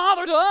reveals the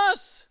Father to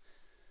us.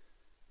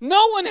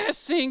 No one has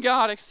seen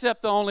God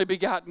except the only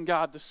begotten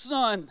God, the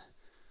Son.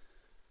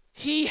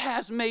 He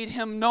has made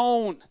him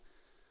known.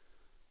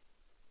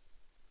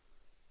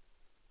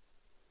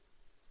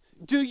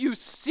 Do you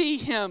see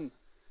him?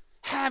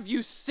 Have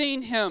you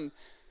seen him?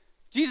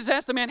 Jesus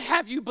asked the man,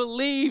 have you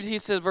believed? He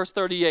said, verse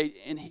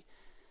 38.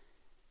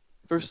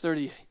 Verse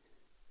 38.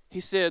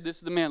 He said, this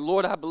is the man,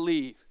 Lord, I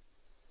believe.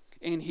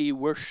 And he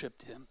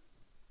worshiped him.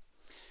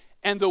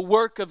 And the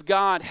work of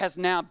God has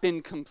now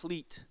been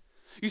complete.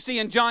 You see,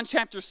 in John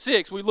chapter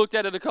 6, we looked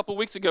at it a couple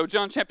weeks ago,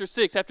 John chapter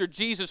 6, after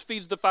Jesus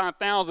feeds the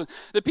 5,000,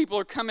 the people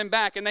are coming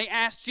back and they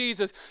ask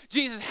Jesus,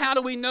 how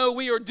do we know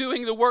we are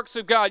doing the works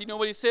of God? You know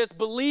what he says?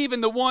 Believe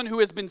in the one who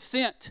has been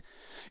sent.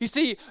 You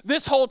see,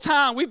 this whole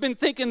time we've been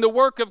thinking the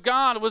work of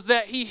God was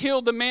that he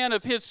healed the man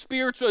of his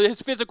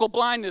physical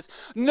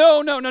blindness.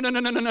 No.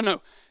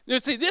 You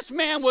see, this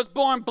man was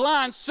born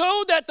blind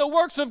so that the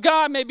works of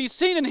God may be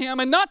seen in him,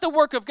 and not the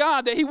work of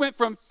God that he went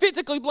from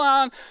physically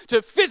blind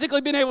to physically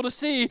being able to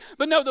see.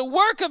 But no, the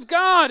work of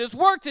God is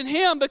worked in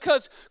him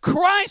because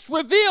Christ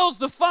reveals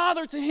the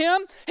Father to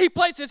him. He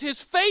places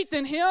his faith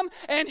in him,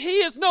 and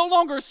he is no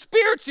longer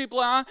spiritually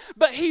blind,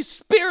 but he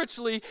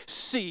spiritually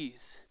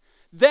sees.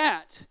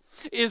 That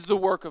is the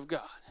work of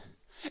God.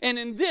 And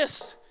in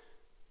this,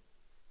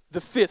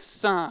 the fifth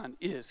sign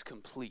is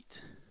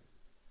complete.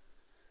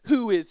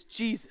 Who is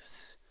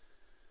Jesus?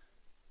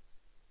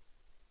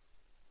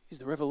 He's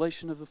the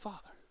revelation of the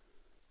Father,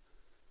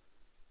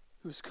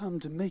 who has come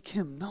to make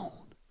him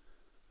known.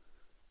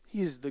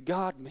 He is the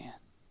God-man.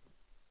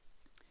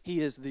 He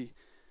is the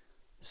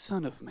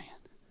Son of Man.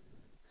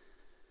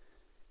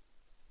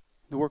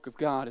 The work of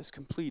God is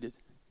completed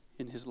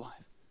in his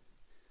life.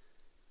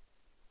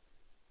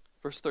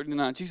 Verse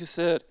 39, Jesus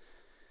said,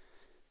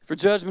 for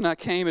judgment I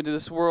came into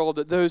this world,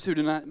 that those who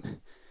do not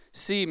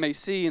see may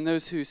see, and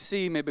those who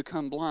see may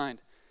become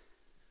blind.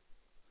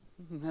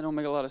 That don't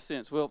make a lot of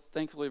sense. Well,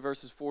 thankfully,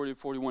 verses 40 and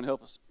 41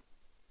 help us.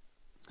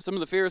 Some of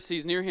the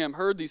Pharisees near him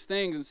heard these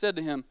things and said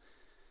to him,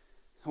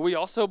 are we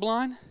also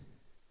blind?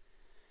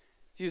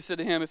 Jesus said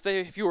to him,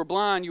 if you were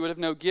blind, you would have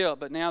no guilt.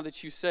 But now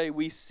that you say,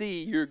 we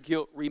see, your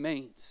guilt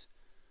remains.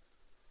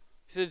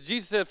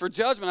 Jesus said, for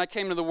judgment I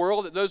came into the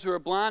world, that those who are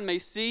blind may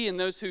see, and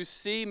those who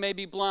see may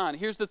be blind.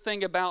 Here's the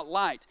thing about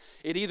light.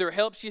 It either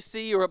helps you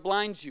see or it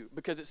blinds you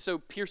because it's so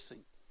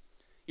piercing.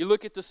 You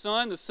look at the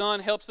sun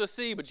helps us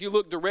see, but you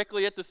look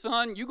directly at the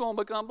sun, you're going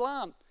to become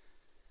blind.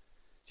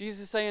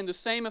 Jesus is saying the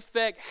same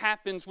effect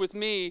happens with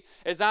me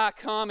as I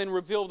come and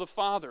reveal the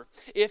Father.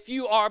 If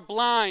you are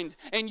blind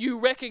and you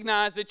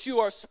recognize that you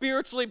are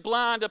spiritually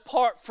blind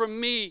apart from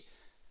me,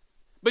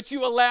 but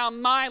you allow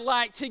my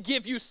light to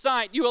give you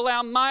sight, you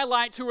allow my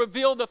light to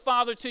reveal the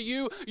Father to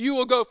you, you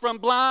will go from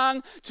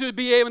blind to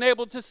being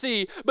able to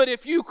see. But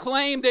if you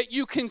claim that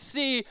you can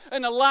see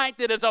in a light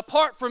that is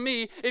apart from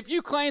me, if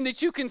you claim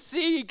that you can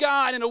see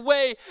God in a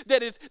way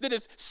that is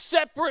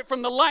separate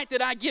from the light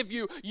that I give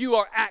you, you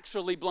are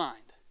actually blind.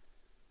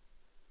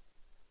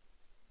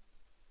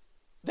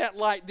 That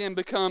light then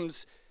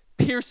becomes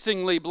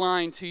piercingly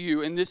blind to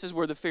you. And this is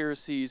where the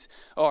Pharisees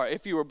are.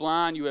 If you were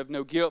blind, you have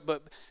no guilt.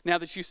 But now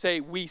that you say,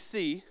 we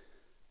see,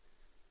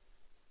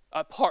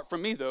 apart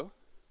from me though,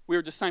 we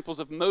are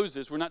disciples of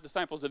Moses. We're not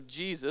disciples of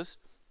Jesus.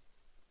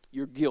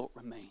 Your guilt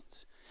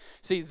remains.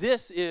 See,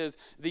 this is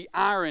the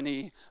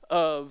irony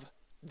of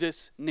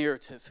this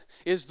narrative.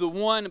 Is the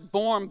one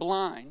born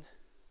blind,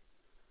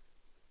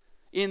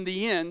 in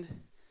the end,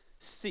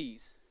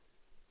 sees.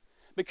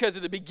 Because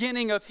at the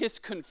beginning of his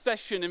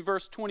confession in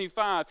verse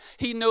 25,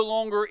 he no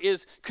longer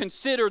is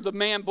considered the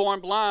man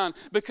born blind,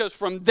 because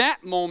from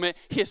that moment,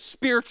 his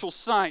spiritual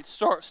sight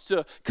starts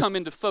to come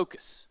into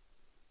focus.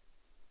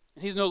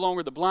 And he's no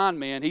longer the blind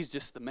man, he's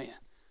just the man.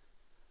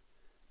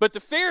 But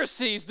the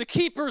Pharisees, the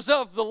keepers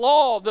of the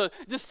law, the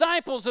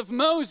disciples of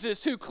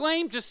Moses who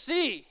claim to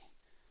see,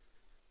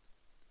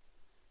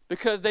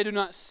 because they do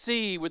not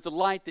see with the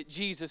light that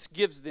Jesus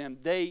gives them,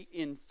 they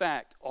in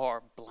fact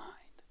are blind.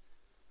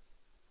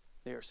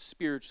 They are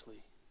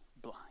spiritually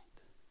blind.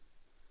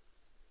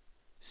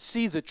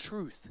 See the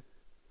truth.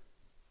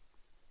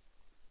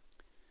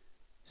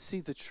 See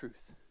the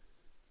truth.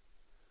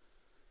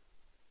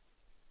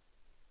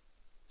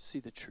 See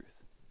the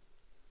truth.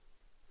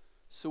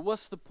 So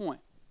what's the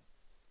point?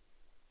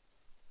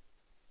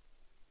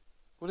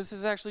 What does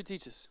this actually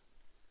teach us?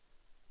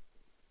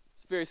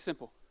 It's very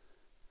simple.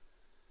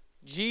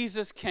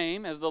 Jesus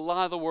came as the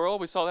light of the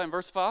world. We saw that in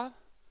verse 5.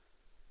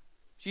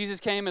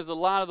 Jesus came as the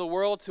light of the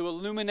world to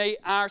illuminate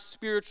our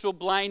spiritual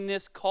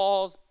blindness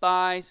caused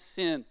by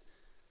sin.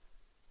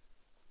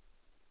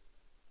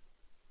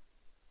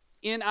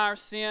 In our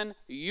sin,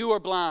 you are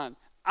blind.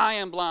 I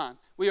am blind.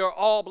 We are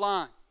all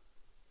blind.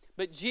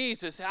 But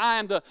Jesus, I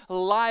am the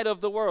light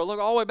of the world. Look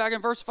all the way back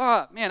in verse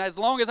 5. Man, as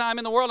long as I'm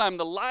in the world, I'm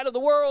the light of the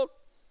world.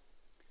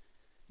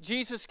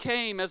 Jesus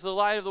came as the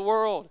light of the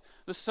world,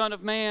 the Son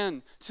of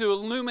Man, to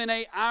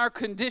illuminate our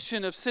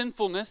condition of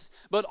sinfulness,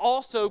 but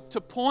also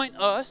to point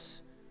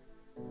us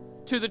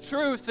to the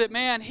truth that,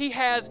 man, He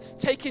has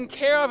taken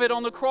care of it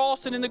on the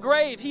cross and in the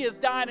grave. He has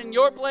died in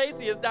your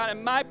place. He has died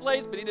in my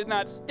place, but He did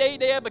not stay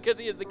dead because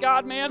He is the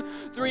God-man.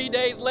 3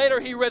 days later,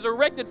 He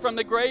resurrected from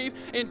the grave.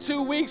 In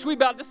 2 weeks, we're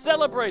about to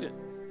celebrate it.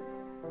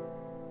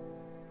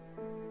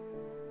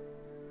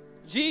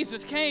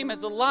 Jesus came as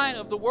the light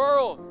of the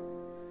world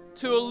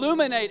to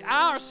illuminate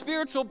our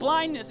spiritual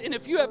blindness. And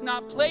if you have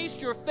not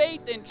placed your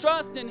faith and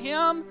trust in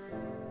Him,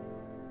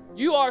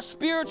 you are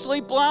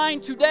spiritually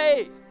blind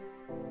today.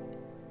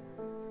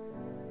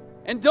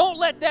 And don't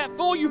let that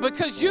fool you,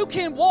 because you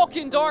can walk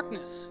in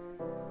darkness.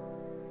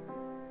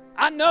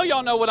 I know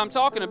y'all know what I'm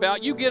talking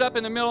about. You get up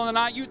in the middle of the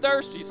night, you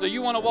thirsty, so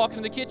you want to walk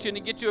into the kitchen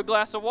and get you a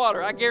glass of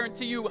water. I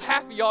guarantee you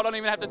half of y'all don't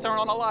even have to turn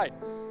on a light.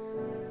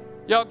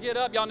 Y'all get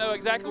up, y'all know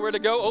exactly where to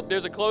go. Oh,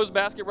 there's a clothes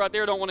basket right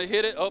there, don't want to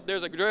hit it. Oh,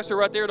 there's a dresser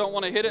right there, don't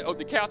want to hit it. Oh,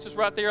 the couch is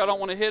right there, I don't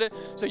want to hit it.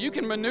 So you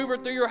can maneuver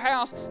through your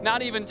house,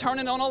 not even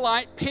turning on a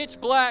light, pitch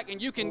black, and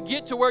you can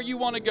get to where you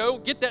want to go,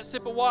 get that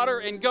sip of water,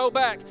 and go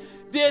back.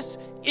 This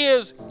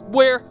is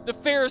where the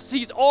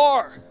Pharisees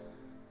are.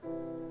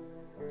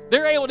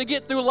 They're able to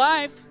get through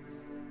life,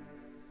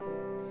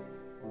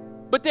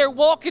 but they're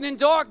walking in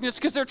darkness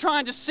because they're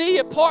trying to see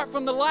apart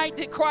from the light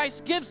that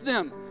Christ gives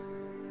them.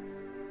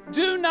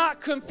 Do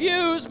not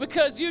confuse,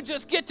 because you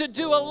just get to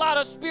do a lot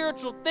of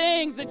spiritual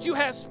things that you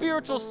have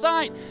spiritual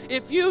sight.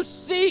 If you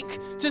seek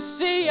to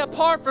see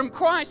apart from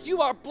Christ,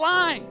 you are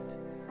blind.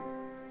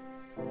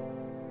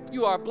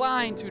 You are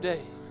blind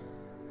today.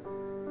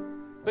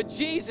 But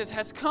Jesus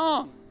has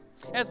come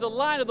as the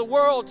light of the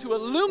world to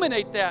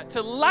illuminate that,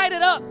 to light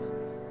it up,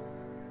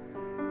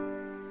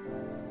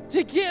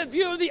 to give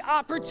you the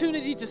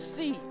opportunity to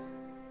see.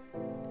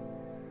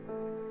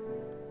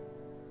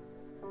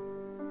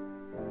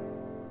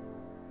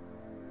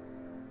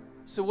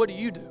 So what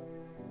do?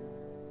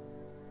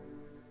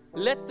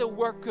 Let the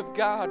work of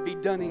God be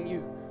done in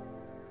you.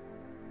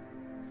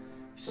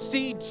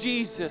 See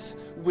Jesus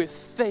with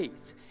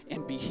faith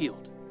and be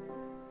healed.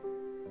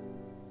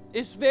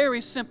 It's very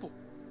simple.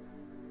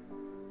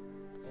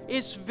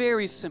 It's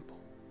very simple.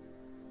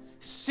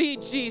 See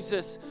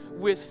Jesus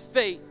with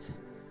faith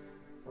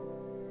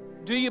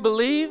Do you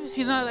believe?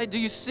 He's not like, do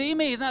you see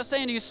me? He's not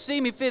saying, do you see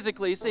me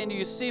physically? He's saying, do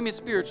you see me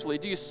spiritually?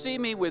 Do you see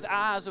me with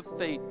eyes of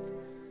faith?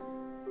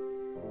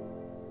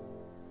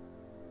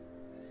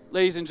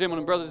 Ladies and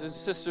gentlemen, brothers and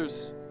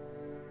sisters,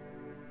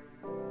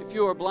 if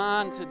you are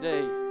blind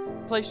today,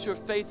 place your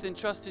faith and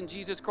trust in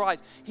Jesus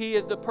Christ. He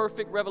is the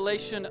perfect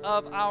revelation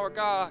of our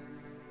God.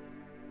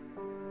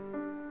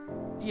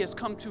 He has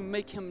come to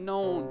make him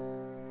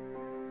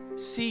known.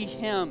 See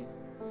him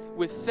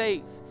with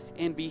faith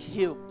and be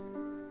healed.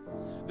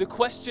 The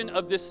question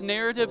of this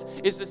narrative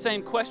is the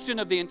same question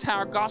of the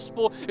entire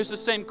gospel. It's the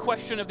same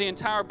question of the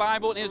entire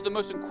Bible. And it is the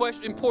most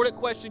important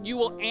question you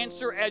will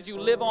answer as you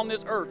live on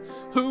this earth.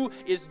 Who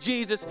is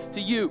Jesus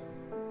to you?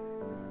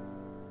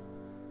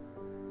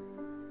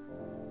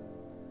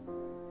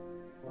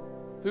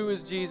 Who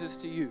is Jesus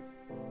to you?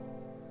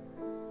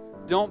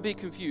 Don't be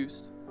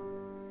confused.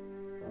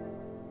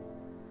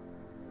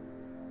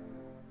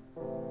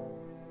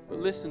 But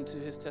listen to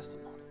his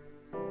testimony.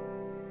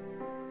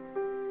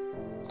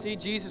 See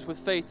Jesus with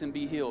faith and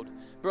be healed.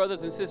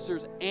 Brothers and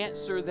sisters,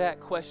 answer that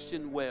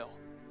question well.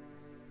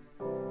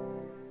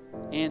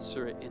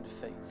 Answer it in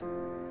faith.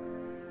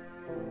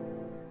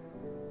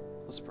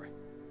 Let's pray.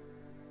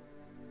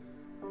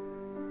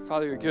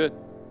 Father, you're good.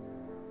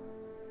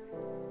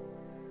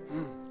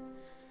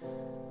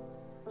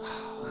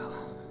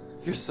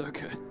 You're so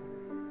good.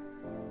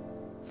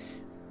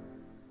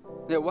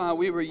 That while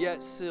we were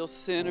yet still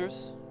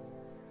sinners,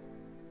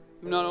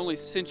 you not only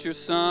sent your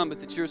Son, but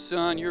that your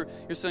Son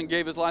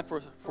gave his life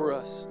for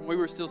us. When we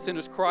were still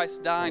sinners,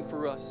 Christ died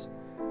for us.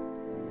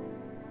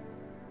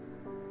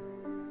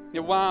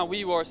 That while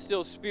we are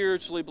still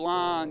spiritually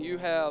blind, you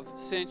have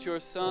sent your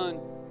Son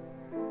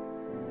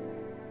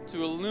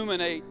to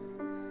illuminate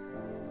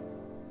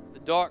the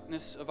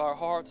darkness of our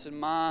hearts and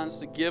minds,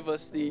 to give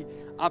us the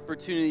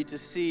opportunity to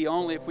see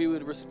only if we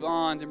would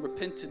respond in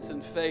repentance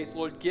and faith.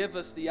 Lord, give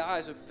us the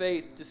eyes of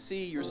faith to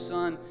see your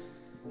Son.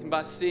 And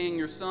by seeing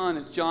your Son,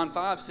 as John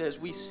 5 says,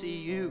 we see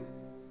you.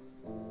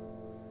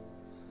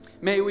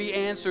 May we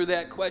answer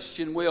that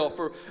question well.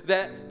 For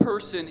that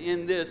person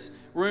in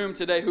this room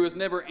today who has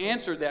never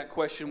answered that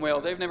question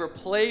well, they've never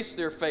placed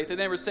their faith, they've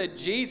never said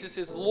Jesus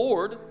is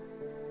Lord,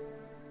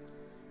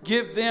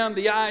 give them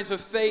the eyes of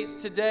faith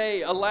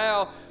today.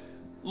 Allow,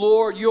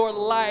 Lord, your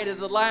light as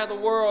the light of the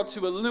world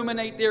to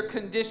illuminate their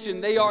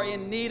condition. They are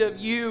in need of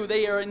you.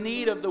 They are in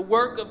need of the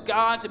work of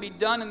God to be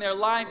done in their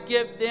life.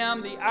 Give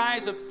them the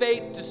eyes of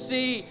faith to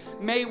see.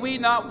 May we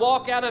not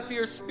walk out of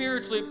here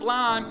spiritually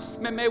blind.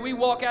 May we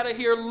walk out of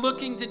here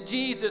looking to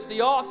Jesus,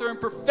 the author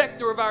and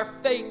perfecter of our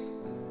faith.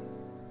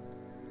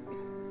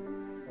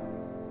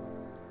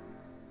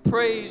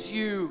 Praise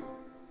you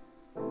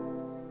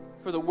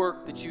for the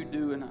work that you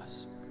do in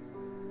us.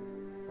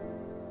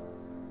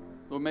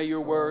 Lord, may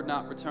your word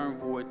not return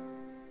void,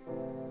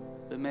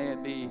 but may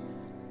it be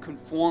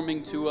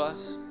conforming to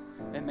us,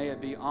 and may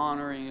it be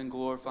honoring and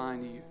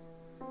glorifying to you.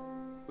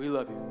 We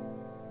love you.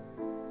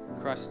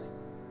 In Christ's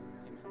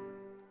name,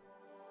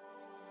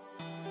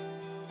 amen.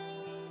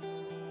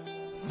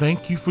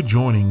 Thank you for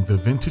joining the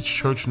Vintage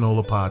Church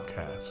NOLA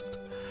podcast.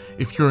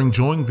 If you're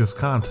enjoying this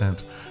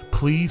content,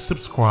 please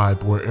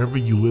subscribe wherever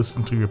you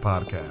listen to your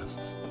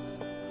podcasts.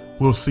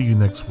 We'll see you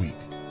next week.